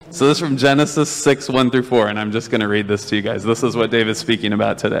So this is from Genesis 6, 1 through 4, and I'm just going to read this to you guys. This is what David's speaking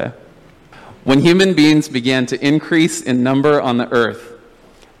about today. When human beings began to increase in number on the earth,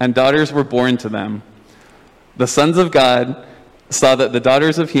 and daughters were born to them, the sons of God saw that the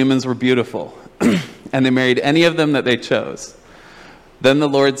daughters of humans were beautiful, and they married any of them that they chose. Then the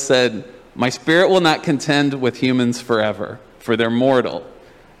Lord said, "My spirit will not contend with humans forever, for they're mortal.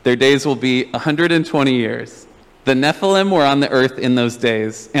 Their days will be 120 years. The Nephilim were on the earth in those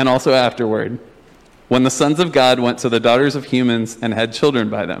days, and also afterward, when the sons of God went to the daughters of humans and had children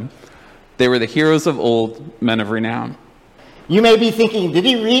by them. They were the heroes of old, men of renown." You may be thinking, did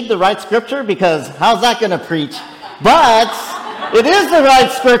he read the right scripture? Because how's that going to preach? But it is the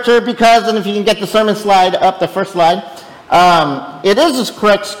right scripture because, and if you can get the sermon slide up, the first slide, it is the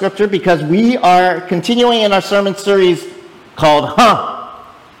correct scripture because we are continuing in our sermon series called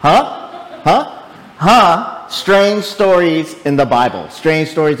Strange Stories in the Bible. Strange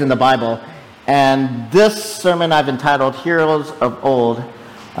Stories in the Bible. And this sermon I've entitled Heroes of Old.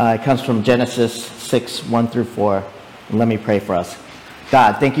 It comes from Genesis 6, 1 through 4. And let me pray for us.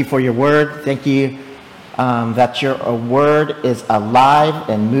 God, thank you for your word. Thank you that your word is alive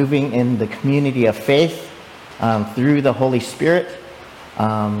and moving in the community of faith through the Holy Spirit.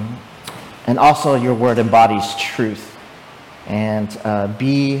 And also your word embodies truth. And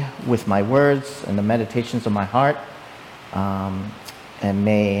be with my words and the meditations of my heart. And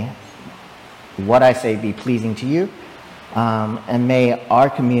may what I say be pleasing to you. And may our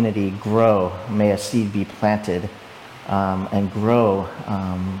community grow. May a seed be planted and grow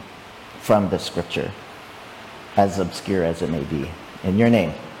from the scripture, as obscure as it may be. In your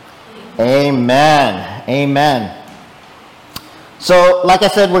name. Amen. Amen. So, like I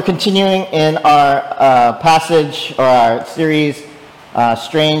said, we're continuing in our passage or our series,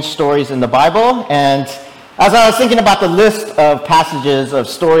 Strange Stories in the Bible. And as I was thinking about the list of passages of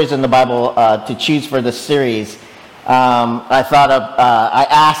stories in the Bible to choose for this series, I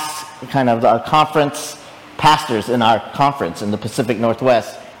asked kind of our conference pastors in our conference in the Pacific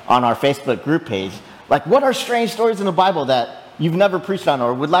Northwest on our Facebook group page, like, what are strange stories in the Bible that you've never preached on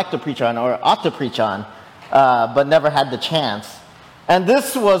or would like to preach on or ought to preach on, but never had the chance? And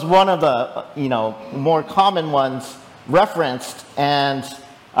this was one of the, more common ones referenced, and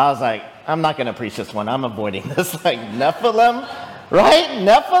I was like, I'm not going to preach this one. I'm avoiding this. Like, Nephilim, right?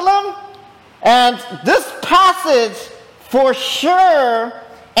 Nephilim? And this passage, for sure,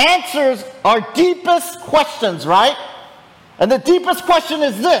 answers our deepest questions, right? And the deepest question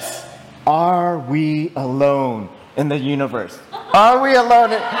is this: are we alone in the universe? Are we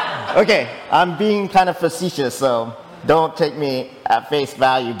alone? Okay, I'm being kind of facetious, so don't take me at face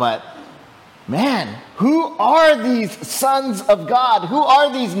value, but man, who are these sons of God? Who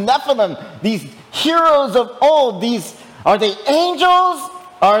are these Nephilim, these heroes of old? Are they angels?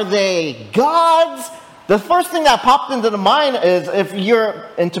 Are they gods? The first thing that popped into my mind is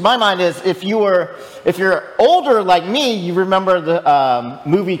if you're older like me, you remember the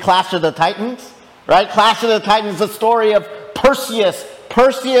movie Clash of the Titans, right? Clash of the Titans, the story of Perseus.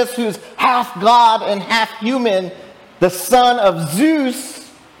 Perseus, who's half god and half human, the son of Zeus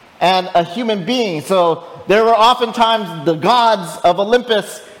and a human being. So there were oftentimes the gods of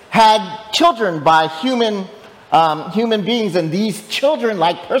Olympus had children by human beings, and these children,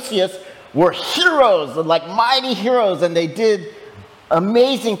 like Perseus, were heroes, like mighty heroes, and they did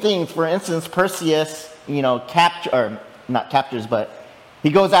amazing things. For instance, Perseus, not captures, but he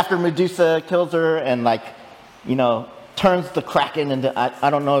goes after Medusa, kills her, and turns the Kraken into, I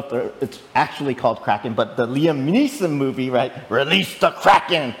don't know if it's actually called Kraken, but the Liam Neeson movie, right? Release the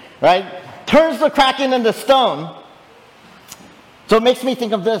Kraken, right? Turns the Kraken into stone. So it makes me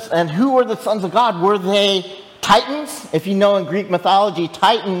think of this. And who were the sons of God? Were they Titans? If you know in Greek mythology,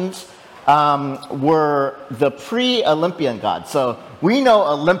 Titans were the pre-Olympian gods. So we know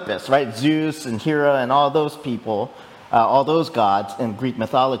Olympus, right? Zeus and Hera and all those people, all those gods in Greek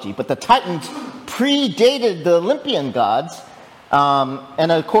mythology. But the Titans predated the Olympian gods.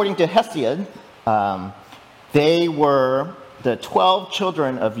 And according to Hesiod, they were the 12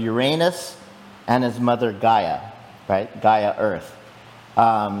 children of Uranus and his mother Gaia, right? Gaia, Earth.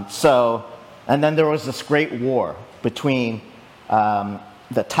 And then there was this great war between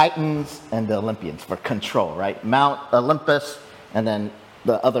the Titans and the Olympians for control, right? Mount Olympus and then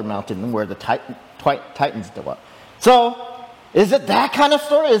the other mountain where the Titans dwell. So, is it that kind of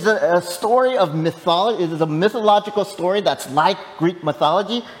story? Is it a story of mythology? Is it a mythological story that's like Greek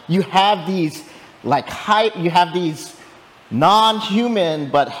mythology? You have these non-human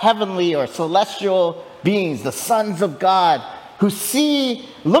but heavenly or celestial beings, the sons of God, who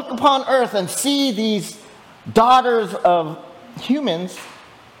look upon earth and see these daughters of humans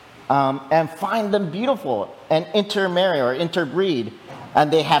and find them beautiful and intermarry or interbreed.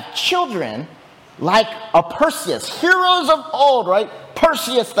 And they have children like a Perseus, heroes of old, right?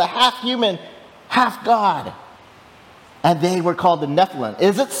 Perseus, the half human, half God. And they were called the Nephilim.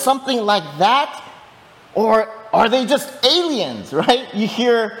 Is it something like that? Or are they just aliens, right? You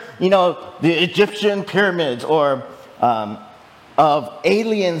hear, the Egyptian pyramids or of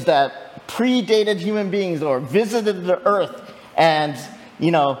aliens that predated human beings or visited the earth and,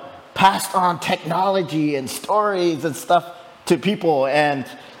 passed on technology and stories and stuff to people. And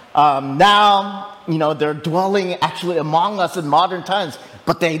now, they're dwelling actually among us in modern times,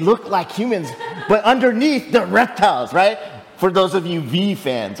 but they look like humans. But underneath, they're reptiles, right? For those of you V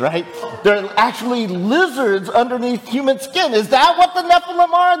fans, right? They're actually lizards underneath human skin. Is that what the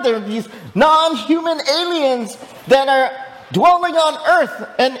Nephilim are? They're these non-human aliens that are dwelling on earth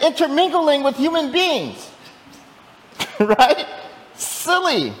and intermingling with human beings. Right?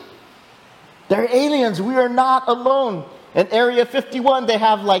 Silly. They're aliens. We are not alone. In Area 51, they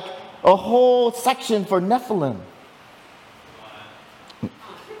have like a whole section for Nephilim.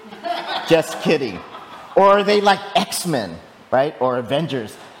 Just kidding. Or are they like X-Men, right? Or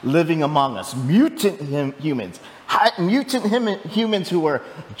Avengers living among us? Mutant humans. Humans who were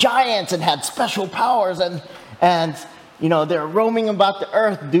giants and had special powers and they're roaming about the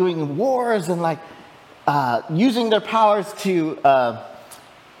earth doing wars and using their powers to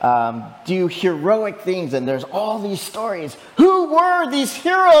do heroic things. And there's all these stories. Who were these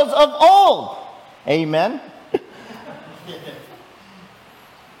heroes of old? Amen?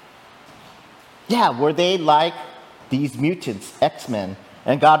 Yeah, were they like these mutants, X-Men?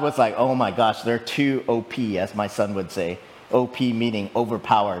 And God was like, oh my gosh, they're too OP, as my son would say. OP meaning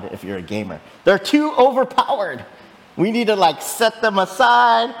overpowered if you're a gamer. They're too overpowered. We need to set them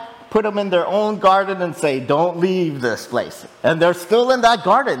aside, put them in their own garden and say, don't leave this place. And they're still in that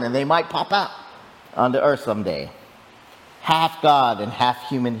garden and they might pop out on the earth someday. Half God and half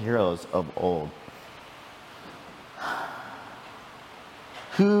human heroes of old.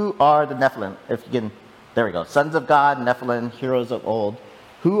 Who are the Nephilim? There we go. Sons of God, Nephilim, heroes of old.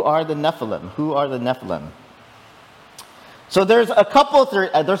 Who are the Nephilim? Who are the Nephilim? So there's a couple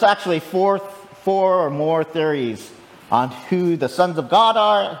there's actually four or more theories on who the sons of God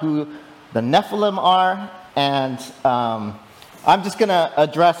are, who the Nephilim are, and I'm just going to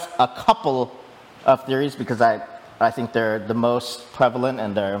address a couple of theories because I think they're the most prevalent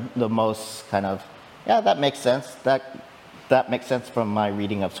and they're the most that makes sense. That makes sense from my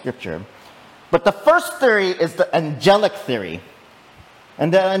reading of Scripture. But the first theory is the angelic theory.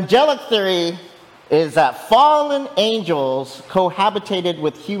 And the angelic theory is that fallen angels cohabitated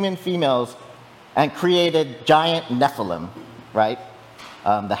with human females and created giant Nephilim, right?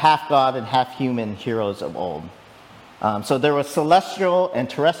 The half-god and half-human heroes of old. So there was celestial and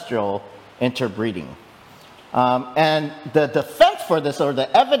terrestrial interbreeding. And the defense for this, or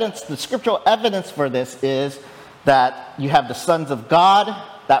the scriptural evidence for this is that you have the sons of God,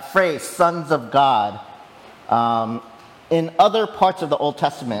 that phrase, sons of God, in other parts of the Old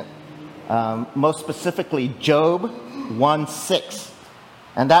Testament, most specifically Job 1:6.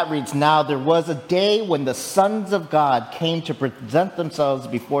 And that reads, now there was a day when the sons of God came to present themselves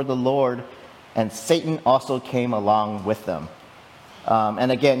before the Lord, and Satan also came along with them.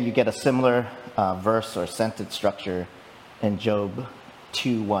 And again, you get a similar verse or sentence structure in Job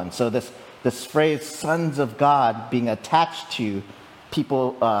 2:1. So this phrase, sons of God, being attached to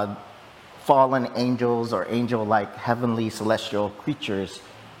people, fallen angels or angel-like heavenly celestial creatures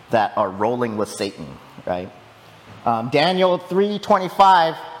that are rolling with Satan, right? Daniel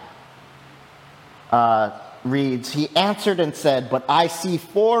 3:25 reads, he answered and said, but I see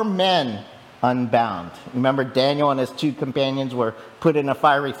 4 men unbound. Remember, Daniel and his 2 companions were put in a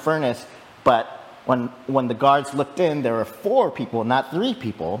fiery furnace, but when the guards looked in, there were 4 people, not 3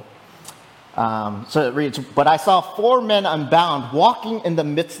 people. So it reads, but I saw 4 men unbound walking in the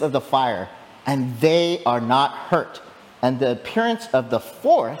midst of the fire, and they are not hurt. And the appearance of the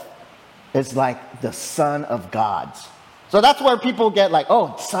 4th is like the Son of Gods. So that's where people get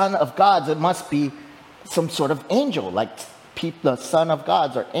Son of Gods, it must be some sort of angel, the Son of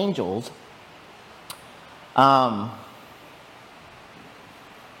Gods are angels. 2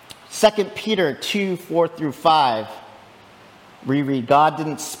 Peter 2:4-5, we read, God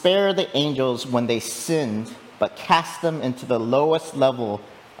didn't spare the angels when they sinned, but cast them into the lowest level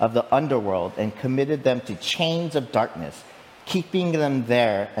of the underworld and committed them to chains of darkness, keeping them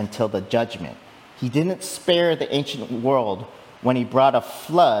there until the judgment. He didn't spare the ancient world when he brought a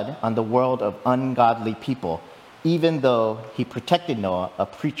flood on the world of ungodly people, even though he protected Noah, a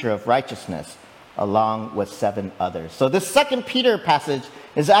preacher of righteousness, along with 7 others. So this 2 Peter passage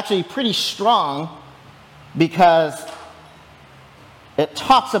is actually pretty strong because it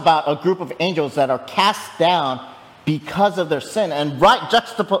talks about a group of angels that are cast down because of their sin. And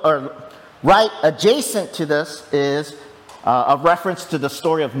right adjacent to this is a reference to the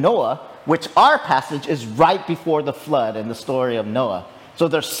story of Noah, which our passage is right before the flood in the story of Noah. So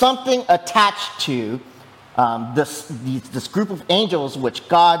there's something attached to this group of angels which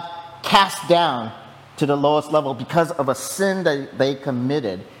God cast down to the lowest level because of a sin that they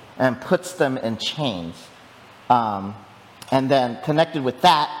committed and puts them in chains. And then connected with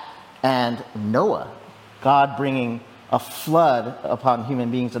that and Noah, God bringing a flood upon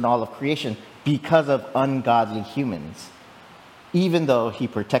human beings and all of creation because of ungodly humans, even though he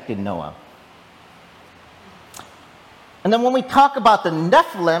protected Noah. And then when we talk about the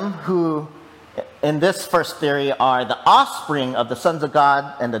Nephilim, who in this first theory are the offspring of the sons of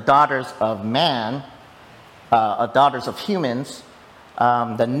God and the daughters of man, daughters of humans,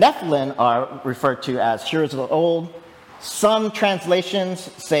 the Nephilim are referred to as heroes of old. Some translations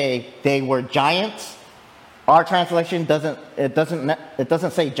say they were giants. Our translation doesn't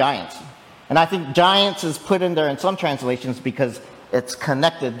say giants. And I think giants is put in there in some translations because it's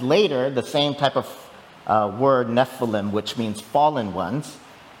connected later, the same type of word Nephilim, which means fallen ones,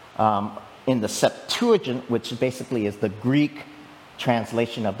 in the Septuagint, which basically is the Greek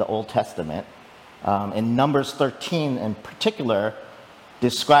translation of the Old Testament. In Numbers 13 in particular,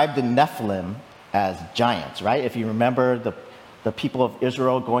 described the Nephilim as giants, right? If you remember the people of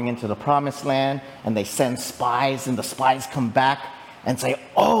Israel going into the promised land and they send spies and the spies come back and say,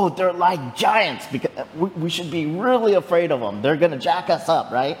 oh, they're like giants, because we should be really afraid of them. They're going to jack us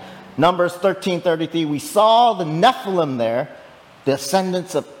up, right? Numbers 13:33, we saw the Nephilim there, the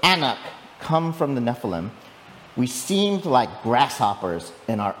descendants of Anak come from the Nephilim. We seemed like grasshoppers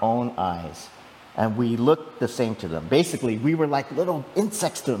in our own eyes, and we looked the same to them. Basically, we were like little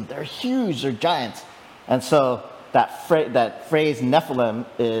insects to them. They're huge, they're giants. And so that phrase Nephilim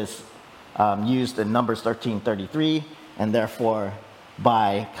is used in Numbers 13:33, and therefore,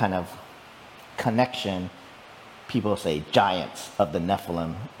 by kind of connection, people say giants of the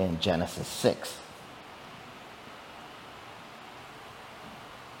Nephilim in Genesis 6.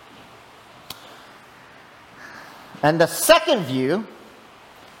 And the second view,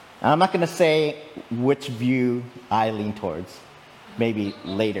 and I'm not going to say which view I lean towards, maybe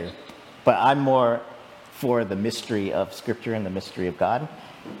later, but I'm more for the mystery of Scripture and the mystery of God.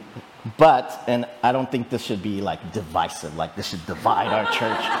 But, and I don't think this should be like divisive, like this should divide our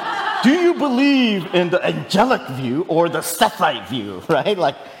church. Do you believe in the angelic view or the Sethite view, right?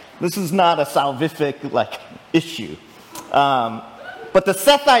 Like, this is not a salvific like issue. But the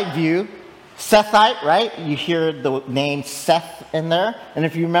Sethite view, Sethite, right? You hear the name Seth in there. And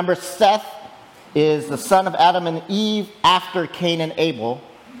if you remember, Seth is the son of Adam and Eve after Cain and Abel,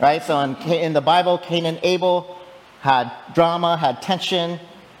 right? So in the Bible, Cain and Abel had drama, had tension.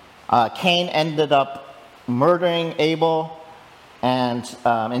 Cain ended up murdering Abel. And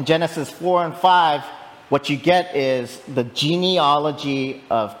in Genesis 4 and 5, what you get is the genealogy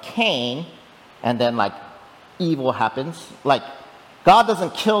of Cain, and then like evil happens. Like God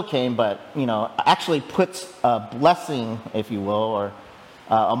doesn't kill Cain, but actually puts a blessing, if you will, or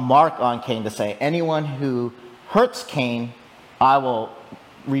a mark on Cain to say, anyone who hurts Cain, I will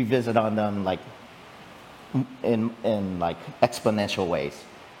revisit on them like in like exponential ways.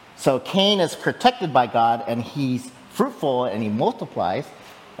 So Cain is protected by God, and he's fruitful and he multiplies,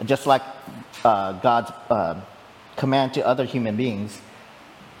 just like God's command to other human beings.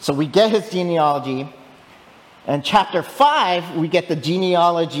 So we get his genealogy. In chapter 5, we get the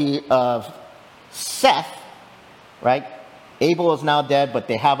genealogy of Seth, right? Abel is now dead, but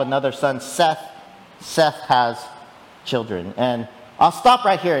they have another son, Seth. Seth has children. And I'll stop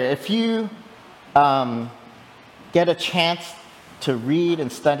right here. If you get a chance to read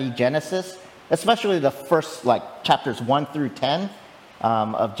and study Genesis, especially the first chapters 1 through 10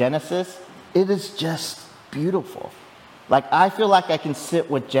 of Genesis, it is just beautiful. I feel like I can sit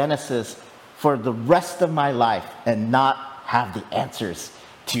with Genesis for the rest of my life and not have the answers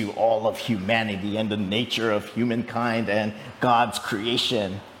to all of humanity and the nature of humankind and God's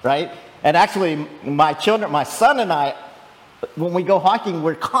creation, right? And actually, my son and I, when we go hiking,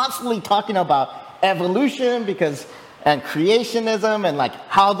 we're constantly talking about evolution and creationism and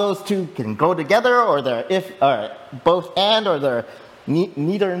how those two can go together, or they're both and, or they're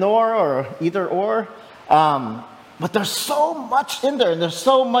neither nor, or either or. But there's so much in there, and there's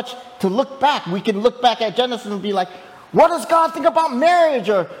so much to look back. We can look back at Genesis and be like, what does God think about marriage,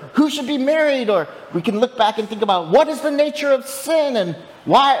 or who should be married? Or we can look back and think about what is the nature of sin, and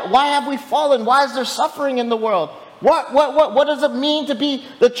why have we fallen? Why is there suffering in the world? What does it mean to be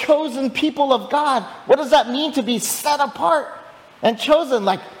the chosen people of God? What does that mean to be set apart and chosen?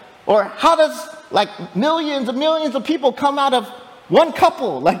 Or how does millions and millions of people come out of one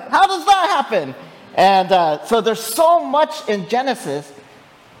couple? How does that happen? And so there's so much in Genesis,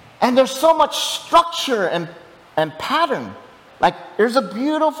 and there's so much structure and pattern. There's a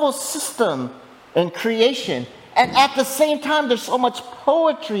beautiful system in creation, and at the same time there's so much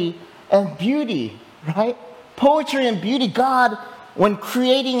poetry and beauty, right? Poetry and beauty. God, when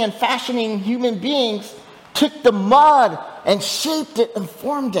creating and fashioning human beings, took the mud and shaped it and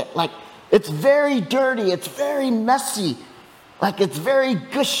formed it. It's very dirty, it's very messy, it's very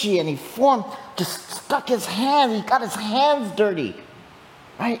gushy, and he just stuck his hand, he got his hands dirty,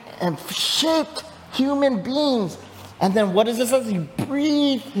 right? And shaped human beings. And then what does it say? He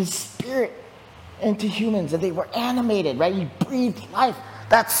breathed his spirit into humans, and they were animated, right? He breathed life.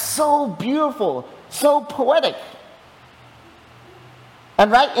 That's so beautiful, so poetic.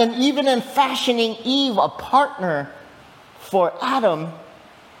 And even in fashioning Eve, a partner for Adam,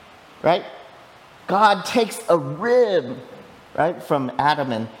 right? God takes a rib, right, from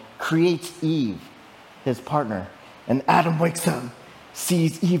Adam and creates Eve, his partner. And Adam wakes up,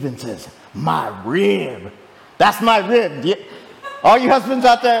 sees Eve, and says, "My rib. That's my rib." All you husbands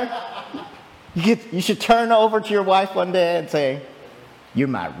out there, you should turn over to your wife one day and say, "You're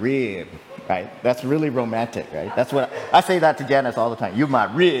my rib." Right? That's really romantic, right? That's what I say that to Janice all the time. "You're my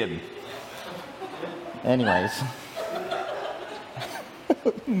rib." Anyways,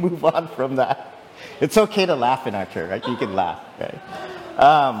 move on from that. It's okay to laugh in our church, right? You can laugh,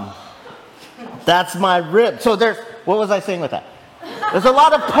 right? That's my rib. So what was I saying with that? There's a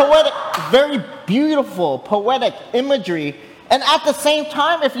lot of poetic, very beautiful, poetic imagery. And at the same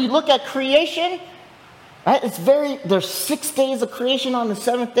time, if you look at creation, right, there's 6 days of creation. On the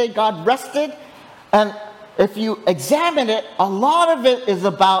 7th day, God rested. And if you examine it, a lot of it is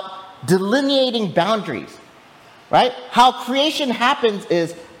about delineating boundaries, right? How creation happens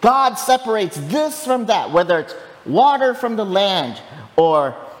is God separates this from that, whether it's water from the land,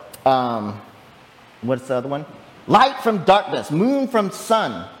 or what's the other one? Light from darkness, moon from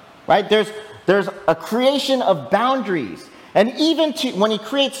sun, right? There's a creation of boundaries. And even when he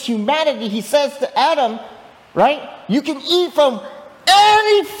creates humanity, he says to Adam, right, "You can eat from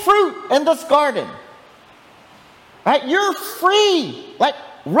any fruit in this garden." Right? You're free.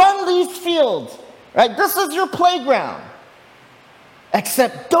 Run these fields. Right? This is your playground.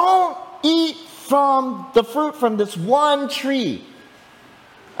 Except don't eat from the fruit from this one tree.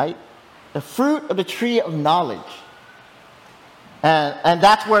 Right? The fruit of the tree of knowledge. And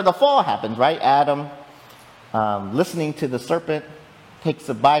that's where the fall happens, right? Adam, listening to the serpent, takes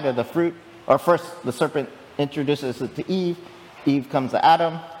a bite of the fruit. Or first, the serpent introduces it to Eve. Eve comes to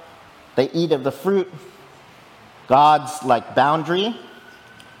Adam. They eat of the fruit. God's boundary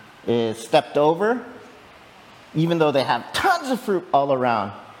is stepped over, even though they have tons of fruit all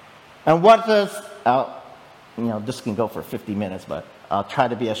around. And what does, this can go for 50 minutes, but I'll try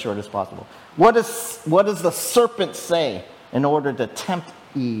to be as short as possible. What does the serpent say in order to tempt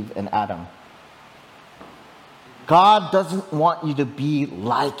Eve and Adam? God doesn't want you to be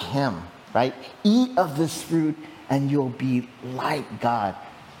like him, right? Eat of this fruit and you'll be like God.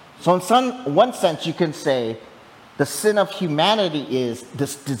 So in one sense, you can say the sin of humanity is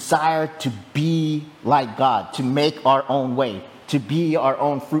this desire to be like God, to make our own way, to be our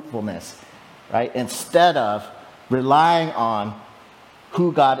own fruitfulness, right? Instead of relying on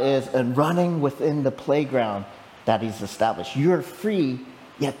who God is and running within the playground that he's established. You're free,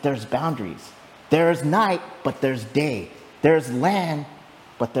 yet there's boundaries. There's night, but there's day. There's land,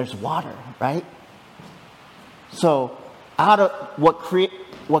 but there's water, right? So out of what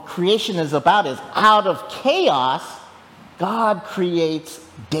creation is about is out of chaos, God creates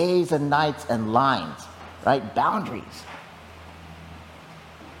days and nights and lines, right? Boundaries.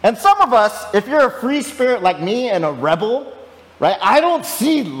 And some of us, if you're a free spirit like me and a rebel, right? I don't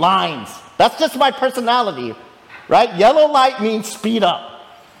see lines. That's just my personality, right? Yellow light means speed up,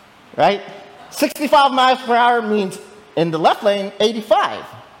 right? 65 miles per hour means in the left lane, 85,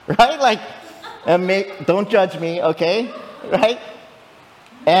 right? Don't judge me, okay? Right?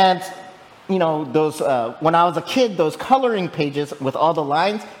 And, those, when I was a kid, those coloring pages with all the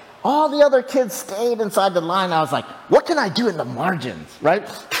lines, all the other kids stayed inside the line. I was like, what can I do in the margins, right?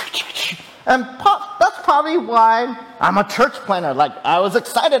 And that's probably why I'm a church planter. I was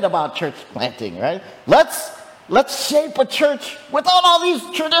excited about church planting, right? Let's shape a church without all these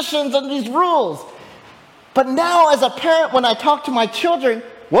traditions and these rules. But now, as a parent, when I talk to my children,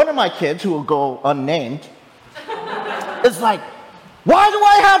 one of my kids, who will go unnamed, is like, why do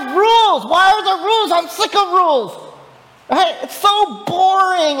I have rules? Why are there rules? I'm sick of rules. Right? It's so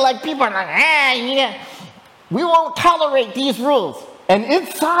boring. Like, people are like, yeah, we won't tolerate these rules. And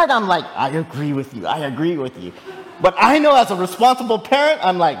inside, I'm like, I agree with you. I agree with you. But I know as a responsible parent,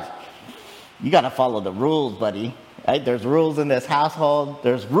 I'm like, you got to follow the rules, buddy. Right? There's rules in this household.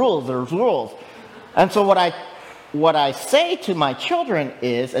 There's rules. And so what I say to my children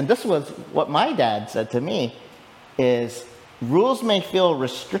is, and this was what my dad said to me, is rules may feel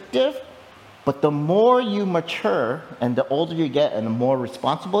restrictive, but the more you mature and the older you get and the more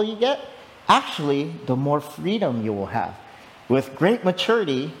responsible you get, actually, the more freedom you will have. With great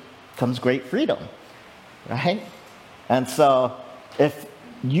maturity comes great freedom, right? And so if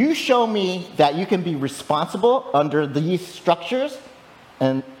you show me that you can be responsible under these structures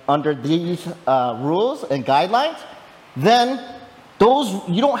and under these rules and guidelines, then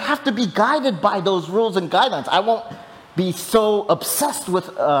you don't have to be guided by those rules and guidelines. I won't be so obsessed with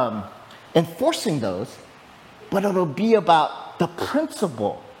enforcing those, but it'll be about the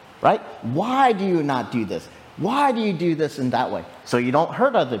principle, right? Why do you not do this? Why do you do this in that way? So you don't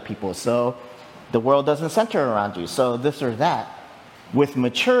hurt other people, so the world doesn't center around you, so this or that. With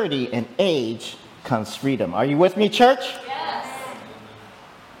maturity and age comes freedom. Are you with me, church? Yes.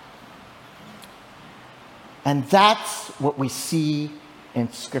 And that's what we see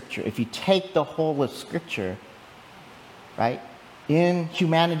in Scripture. If you take the whole of Scripture, right, in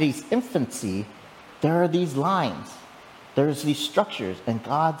humanity's infancy, there are these lines, there's these structures, and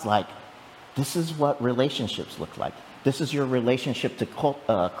God's like, this is what relationships look like. This is your relationship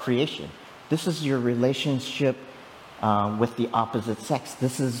to creation. This is your relationship with the opposite sex.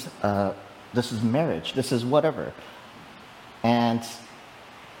 This is marriage. This is whatever. And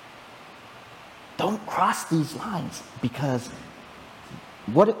don't cross these lines, because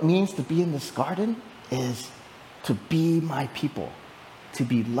what it means to be in this garden is to be my people, to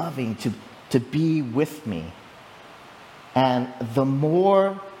be loving, to be with me. And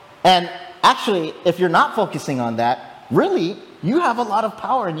actually, if you're not focusing on that, really, you have a lot of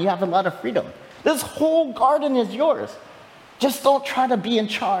power and you have a lot of freedom. This whole garden is yours. Just don't try to be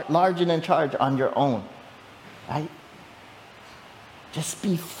large and in charge on your own, right? Just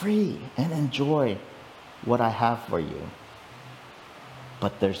be free and enjoy what I have for you.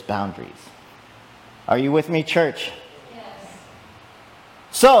 But there's boundaries. Are you with me, church? Yes.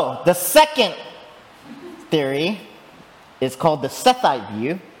 So, the second theory is called the Sethite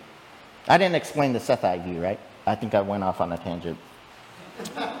view. I didn't explain the Sethite view, right? I think I went off on a tangent.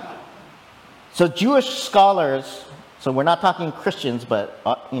 So Jewish scholars, so we're not talking Christians, but,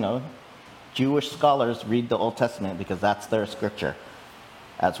 Jewish scholars read the Old Testament because that's their scripture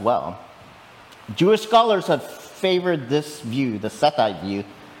as well. Jewish scholars have favored this view, the Sethite view,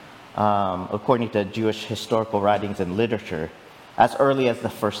 according to Jewish historical writings and literature, as early as the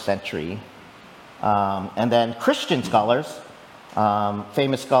 1st century. And then Christian scholars,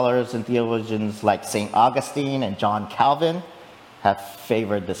 famous scholars and theologians like St. Augustine and John Calvin, have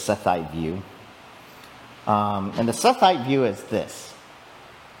favored the Sethite view. And the Sethite view is this.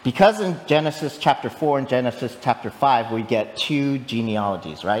 Because in Genesis chapter 4 and Genesis chapter 5, we get two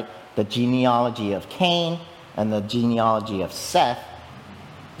genealogies, right? The genealogy of Cain and the genealogy of Seth.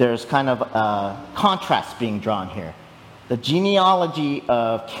 There's kind of a contrast being drawn here. The genealogy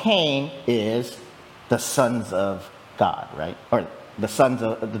of Cain is the sons of God, right? Or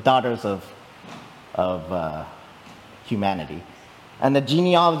the daughters of humanity. And the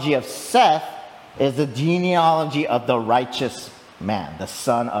genealogy of Seth is the genealogy of the righteous man, the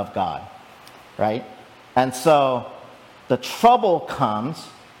Son of God, right? And so the trouble comes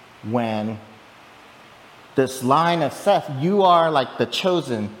when this line of Seth, you are like the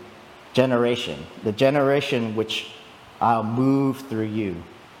chosen generation, the generation which I'll move through you,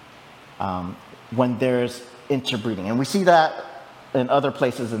 when there's interbreeding. And we see that in other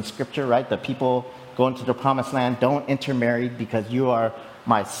places in Scripture, right? The people going to the promised land, don't intermarry because you are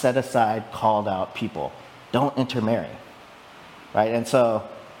my set-aside, called-out people. Don't intermarry, right? And so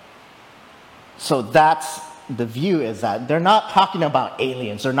that's the view, is that they're not talking about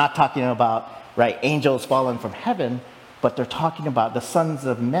aliens. They're not talking about, right, angels fallen from heaven, but they're talking about the sons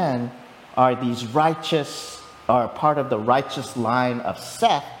of men are these righteous, are part of the righteous line of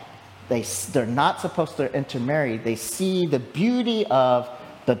Seth. They're not supposed to intermarry. They see the beauty of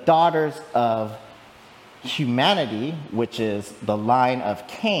the daughters of humanity, which is the line of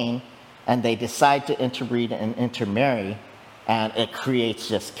Cain, and they decide to interbreed and intermarry, and it creates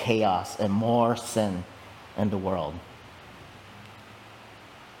just chaos and more sin in the world.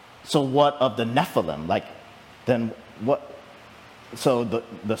 So what of the Nephilim? Like, then what? So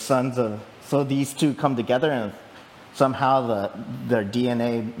so these two come together and somehow their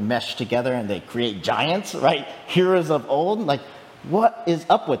DNA mesh together and they create giants, right? Heroes of old. Like, what is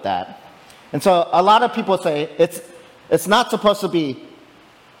up with that? And so a lot of people say it's not supposed to be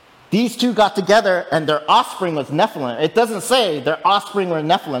these two got together and their offspring was Nephilim. It doesn't say their offspring were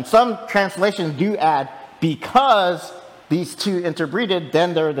Nephilim. Some translations do add because these two interbreeded,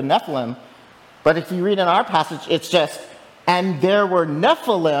 then they're the Nephilim. But if you read in our passage, it's just, and there were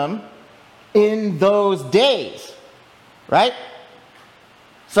Nephilim in those days, right?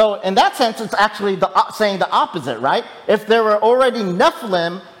 So in that sense, it's actually saying the opposite, right? If there were already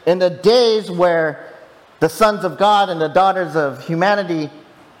Nephilim in the days where the sons of God and the daughters of humanity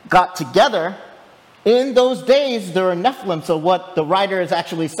got together, in those days there were Nephilim. So what the writer is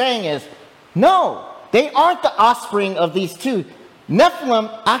actually saying is, no, they aren't the offspring of these two.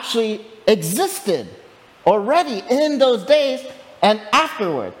 Nephilim actually existed already in those days and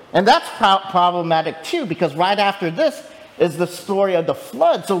afterward. And that's problematic too, because right after this is the story of the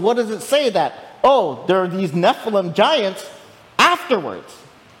flood. So what does it say that, oh, there are these Nephilim giants afterwards,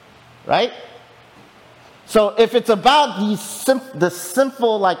 right? So if it's about the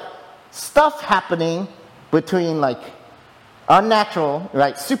simple like stuff happening between like unnatural,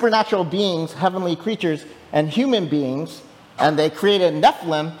 right, supernatural beings, heavenly creatures, and human beings, and they created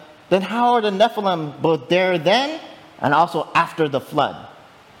Nephilim, then how are the Nephilim both there then and also after the flood,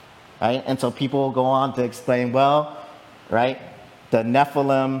 right? And so people will go on to explain, well, right, the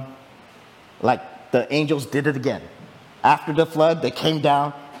Nephilim, like the angels did it again. After the flood, they came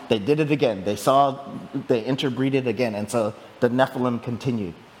down, they did it again. They interbreeded again, and so the Nephilim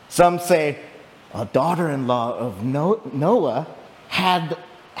continued. Some say a daughter-in-law of Noah had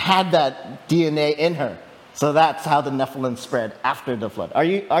that DNA in her. So that's how the Nephilim spread after the flood. Are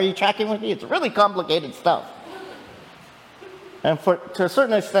you tracking with me? It's really complicated stuff. And to a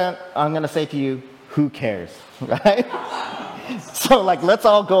certain extent, I'm going to say to you, who cares, right? So like, let's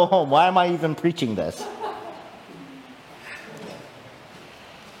all go home. Why am I even preaching this?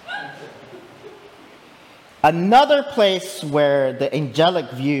 Another place where the angelic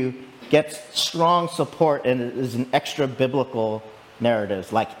view gets strong support and is in extra biblical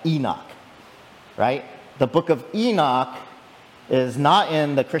narratives, like Enoch, right? The book of Enoch is not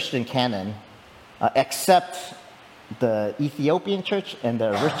in the Christian canon, except the Ethiopian church and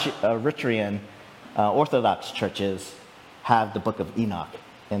the Eritrean Orthodox churches have the book of Enoch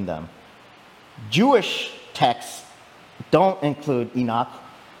in them. Jewish texts don't include Enoch.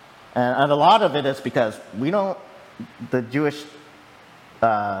 And a lot of it is because the Jewish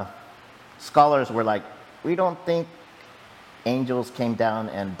scholars were like, we don't think angels came down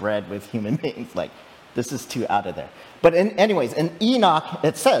and bred with human beings. Like, this is too out of there. But anyways, in Enoch,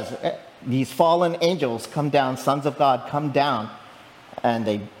 it says, these fallen angels come down, sons of God come down, and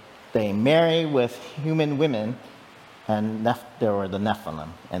they marry with human women, and there were the Nephilim,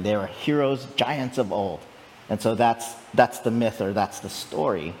 and they were heroes, giants of old. And so that's the myth, or that's the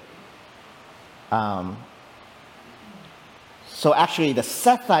story. So actually, the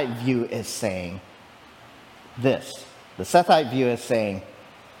Sethite view is saying this. The Sethite view is saying,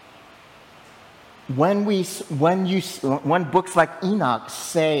 when books like Enoch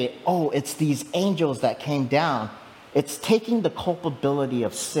say, oh, it's these angels that came down, it's taking the culpability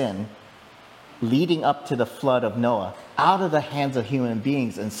of sin leading up to the flood of Noah out of the hands of human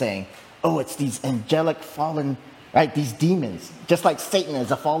beings and saying, oh, it's these angelic fallen, right, these demons, just like Satan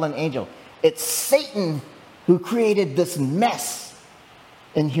is a fallen angel. It's Satan who created this mess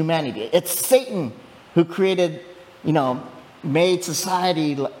in humanity. It's Satan who created, made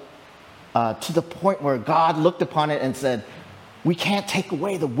society to the point where God looked upon it and said, we can't take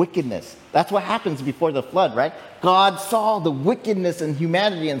away the wickedness. That's what happens before the flood, right? God saw the wickedness in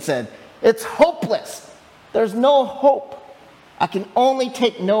humanity and said, it's hopeless. There's no hope. I can only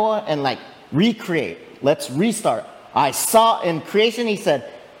take Noah and recreate. Let's restart. I saw in creation, he said,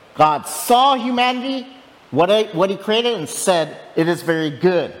 God saw humanity, what he created, and said, it is very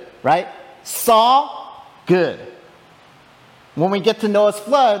good, right? Saw, good. When we get to Noah's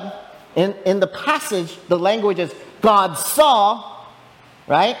flood, in the passage, the language is God saw,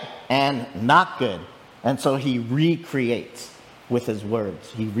 right? And not good. And so he recreates with his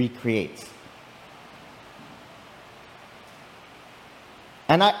words. He recreates.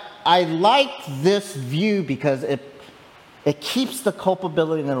 And I like this view because it keeps the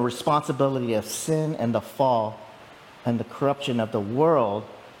culpability and the responsibility of sin and the fall and the corruption of the world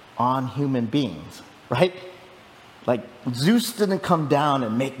on human beings, right? Like, Zeus didn't come down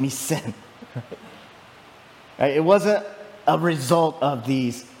and make me sin. Right? It wasn't a result of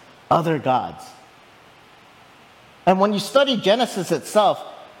these other gods. And when you study Genesis itself,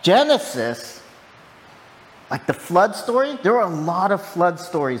 Genesis, like the flood story, there are a lot of flood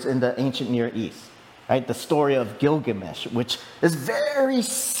stories in the ancient Near East, right? The story of Gilgamesh, which is very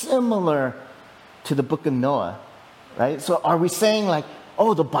similar to the book of Noah, right? So are we saying like,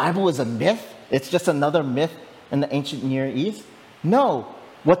 oh, the Bible is a myth? It's just another myth in the ancient Near East? No.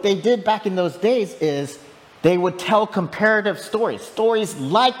 What they did back in those days is they would tell comparative stories, stories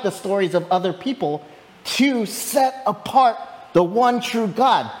like the stories of other people, to set apart the one true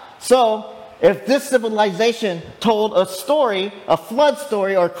God. So if this civilization told a story, a flood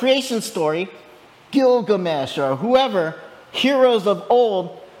story or creation story, Gilgamesh or whoever, heroes of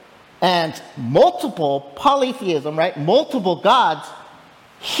old, and multiple polytheism, right? Multiple gods.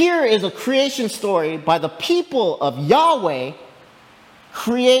 Here is a creation story by the people of Yahweh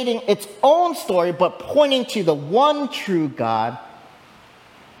creating its own story, but pointing to the one true God,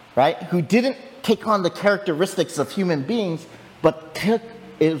 right? Who didn't take on the characteristics of human beings, but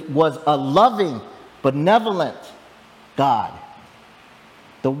was a loving, benevolent God.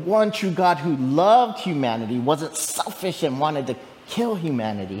 The one true God who loved humanity, wasn't selfish and wanted to kill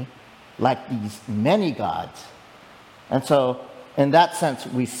humanity like these many gods. And so, in that sense,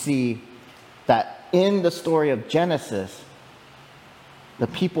 we see that in the story of Genesis, the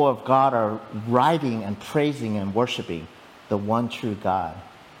people of God are writing and praising and worshiping the one true God,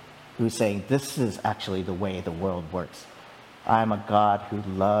 who's saying, this is actually the way the world works. I am a God who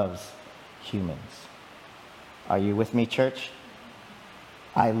loves humans. Are you with me, church?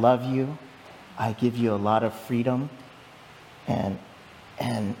 I love you. I give you a lot of freedom, and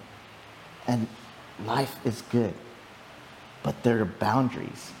life is good. But there are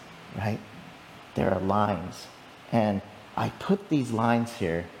boundaries, right? There are lines. And I put these lines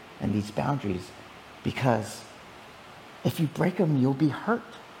here and these boundaries because if you break them, you'll be hurt.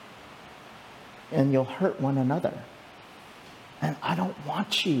 And you'll hurt one another. And I don't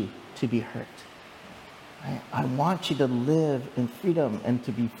want you to be hurt. Right? I want you to live in freedom and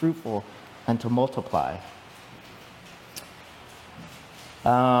to be fruitful and to multiply.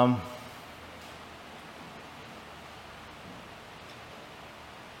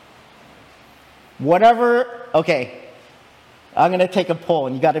 Okay, I'm going to take a poll,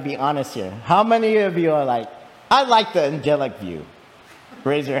 and you got to be honest here. How many of you are like, I like the angelic view?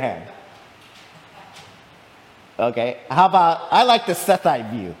 Raise your hand. Okay, how about, I like the Sethite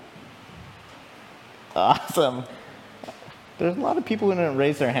view? Awesome. There's a lot of people who didn't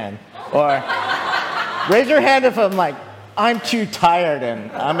raise their hand. Or raise your hand if I'm like, I'm too tired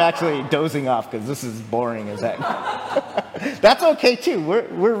and I'm actually dozing off because this is boring as heck. That's okay too.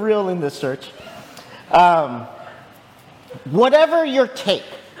 We're real in this church. Whatever your take,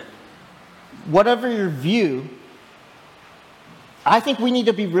 whatever your view, I think we need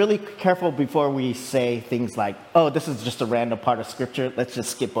to be really careful before we say things like, oh, this is just a random part of scripture, let's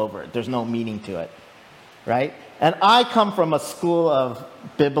just skip over it. There's no meaning to it, right? And I come from a school of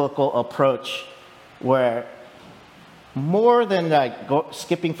biblical approach where more than like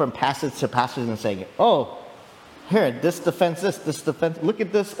skipping from passage to passage and saying, oh, here, this defends this defends, look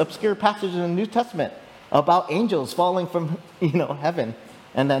at this obscure passage in the New Testament about angels falling from, heaven.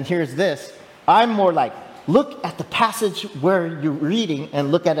 And then here's this. I'm more like, look at the passage where you're reading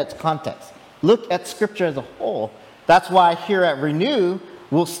and look at its context. Look at scripture as a whole. That's why here at Renew,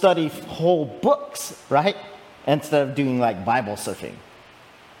 we'll study whole books, right? Instead of doing like Bible surfing,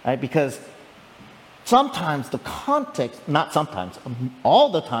 right? Because sometimes the context, not sometimes, all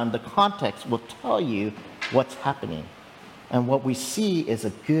the time, the context will tell you what's happening. And what we see is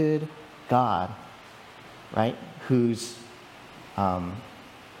a good God, right? Who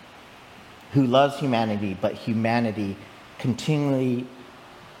loves humanity, but humanity continually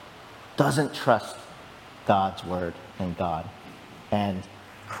doesn't trust God's word and God, and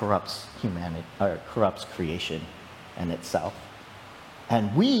corrupts humanity, or corrupts creation and itself.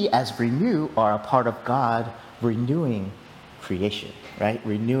 And we, as Renew, are a part of God renewing creation, right?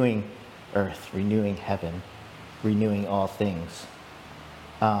 Renewing earth, renewing heaven, renewing all things.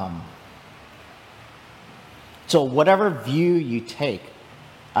 So whatever view you take,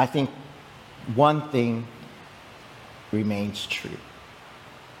 I think one thing remains true,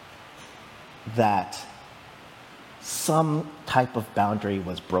 that some type of boundary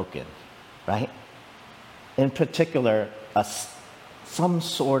was broken, right? In particular, some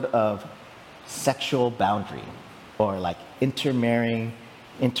sort of sexual boundary or like intermarrying,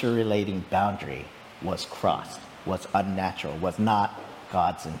 interrelating boundary was crossed, was unnatural, was not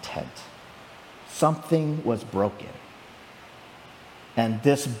God's intent. Something was broken. And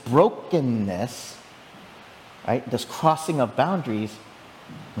this brokenness, right, this crossing of boundaries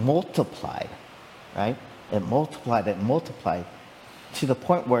multiplied, right? It multiplied and multiplied to the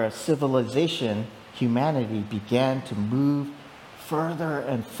point where civilization, humanity, began to move further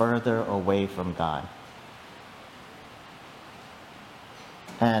and further away from God.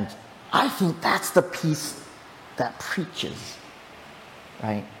 And I think that's the piece that preaches,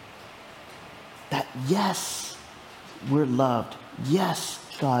 right? That yes, we're loved. Yes,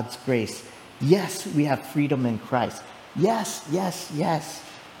 God's grace. Yes, we have freedom in Christ. Yes, yes, yes.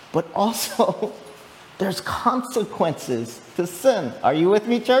 But also, there's consequences to sin. Are you with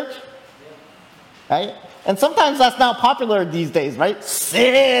me, church? Right? And sometimes that's not popular these days, right?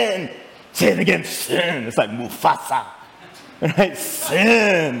 Sin! Sin against sin. It's like Mufasa. Right?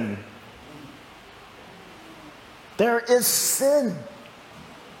 Sin. There is sin.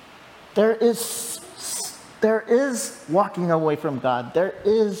 There is walking away from God. There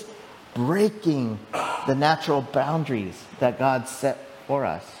is breaking the natural boundaries that God set for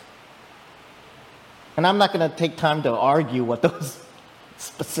us. And I'm not going to take time to argue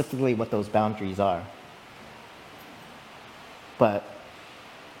specifically what those boundaries are. But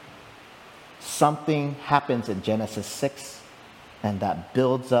something happens in Genesis 6, and that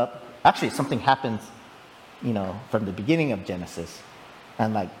builds up. Actually, something happens, from the beginning of Genesis.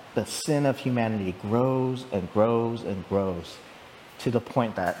 And like the sin of humanity grows and grows and grows to the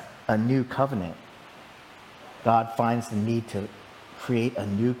point that a new covenant, God finds the need to create a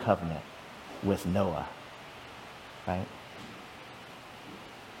new covenant with Noah, right?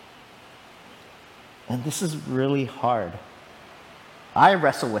 And this is really hard. I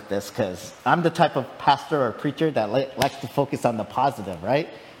wrestle with this because I'm the type of pastor or preacher that likes to focus on the positive, right?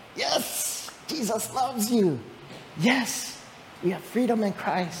 Yes, Jesus loves you. Yes, we have freedom in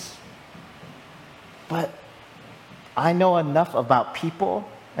Christ. But I know enough about people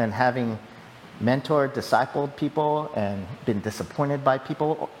and having mentored, discipled people and been disappointed by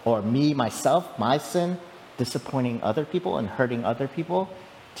people, or me, myself, my sin, disappointing other people and hurting other people,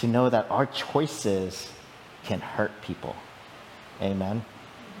 to know that our choices can hurt people. Amen?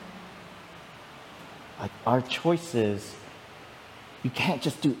 Like our choices, you can't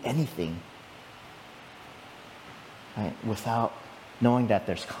just do anything, right, without knowing that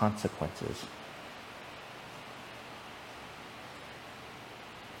there's consequences.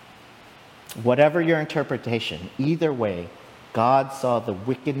 Whatever your interpretation, either way, God saw the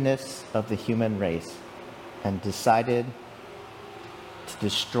wickedness of the human race and decided to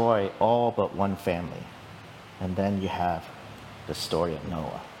destroy all but one family. And then you have the story of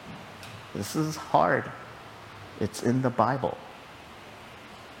Noah. This is hard. It's in the Bible.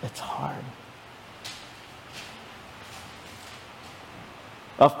 It's hard.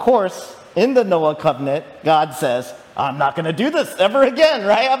 Of course, in the Noah covenant, God says, I'm not going to do this ever again,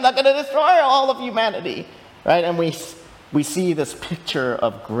 right? I'm not going to destroy all of humanity, right? And we see this picture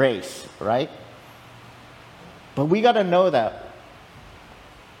of grace, right? But we got to know that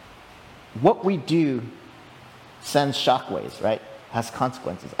what we do sends shockwaves, right? Has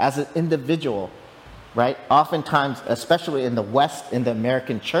consequences. As an individual, right? Oftentimes, especially in the West, in the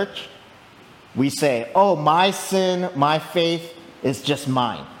American church, we say, oh, my sin, my faith is just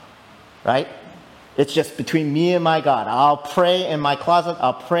mine, right? It's just between me and my God. I'll pray in my closet.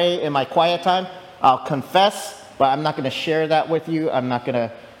 I'll pray in my quiet time. I'll confess, but I'm not going to share that with you. I'm not going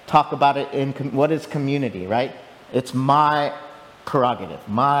to talk about it in what is community, right? It's my prerogative,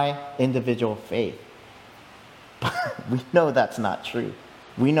 my individual faith. But we know that's not true.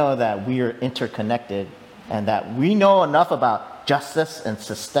 We know that we are interconnected and that we know enough about justice and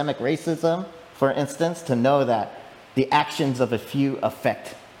systemic racism, for instance, to know that the actions of a few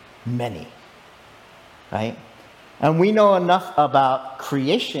affect many, right? And we know enough about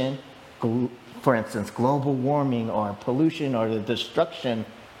creation, for instance, global warming or pollution or the destruction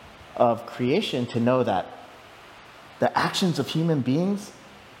of creation, to know that the actions of human beings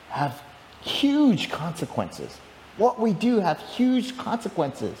have huge consequences. What we do have huge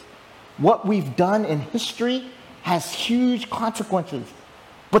consequences. What we've done in history has huge consequences.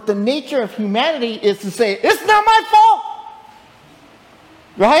 But the nature of humanity is to say, it's not my fault,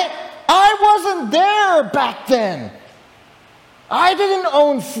 right? I wasn't there back then. I didn't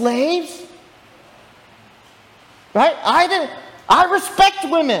own slaves, right? I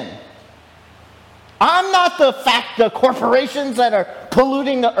respect women. I'm not the corporations that are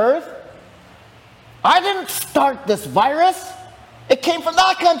polluting the earth. I didn't start this virus. It came from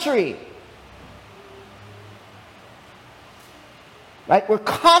that country. Right? We're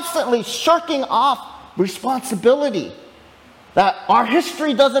constantly shirking off responsibility. That our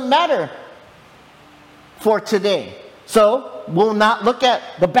history doesn't matter for today. So we'll not look at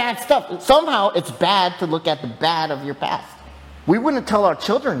the bad stuff. Somehow it's bad to look at the bad of your past. We wouldn't tell our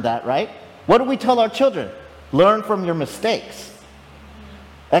children that, right? What do we tell our children? Learn from your mistakes.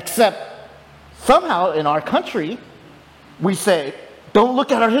 Except somehow in our country, we say, don't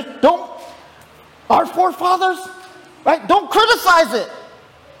look at our forefathers, right? Don't criticize it,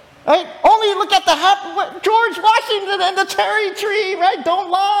 right? Only look at George Washington and the cherry tree, right? Don't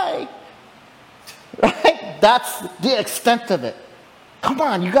lie, right? That's the extent of it. Come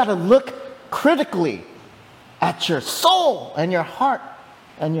on, you got to look critically at your soul and your heart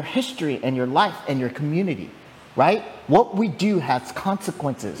and your history and your life and your community, right? What we do has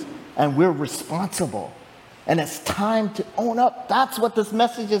consequences, and we're responsible. And it's time to own up. That's what this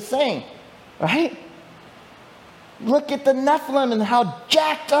message is saying, right? Look at the Nephilim and how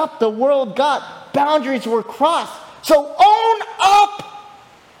jacked up the world got. Boundaries were crossed. So own up,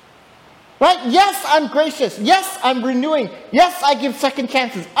 right? Yes, I'm gracious. Yes, I'm renewing. Yes, I give second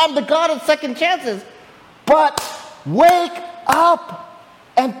chances. I'm the God of second chances. But wake up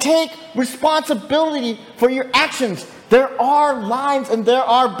and take responsibility for your actions. There are lines and there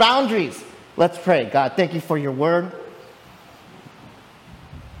are boundaries. Let's pray. God, thank you for your word.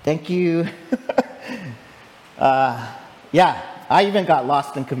 Thank you. I even got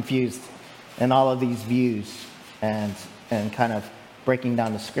lost and confused in all of these views and kind of breaking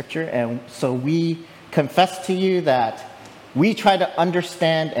down the scripture. And so we confess to you that we try to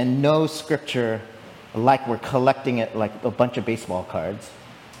understand and know scripture like we're collecting it like a bunch of baseball cards.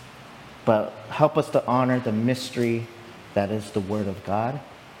 But help us to honor the mystery that is the Word of God,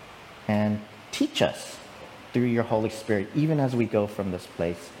 and teach us through your Holy Spirit, even as we go from this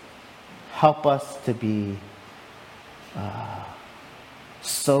place. Help us to be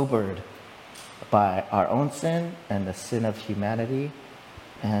sobered by our own sin and the sin of humanity,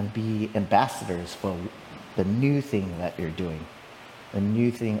 and be ambassadors for the new thing that you're doing, the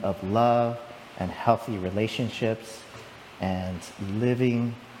new thing of love and healthy relationships and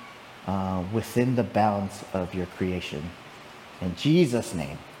living within the bounds of your creation. In Jesus'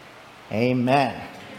 name, amen.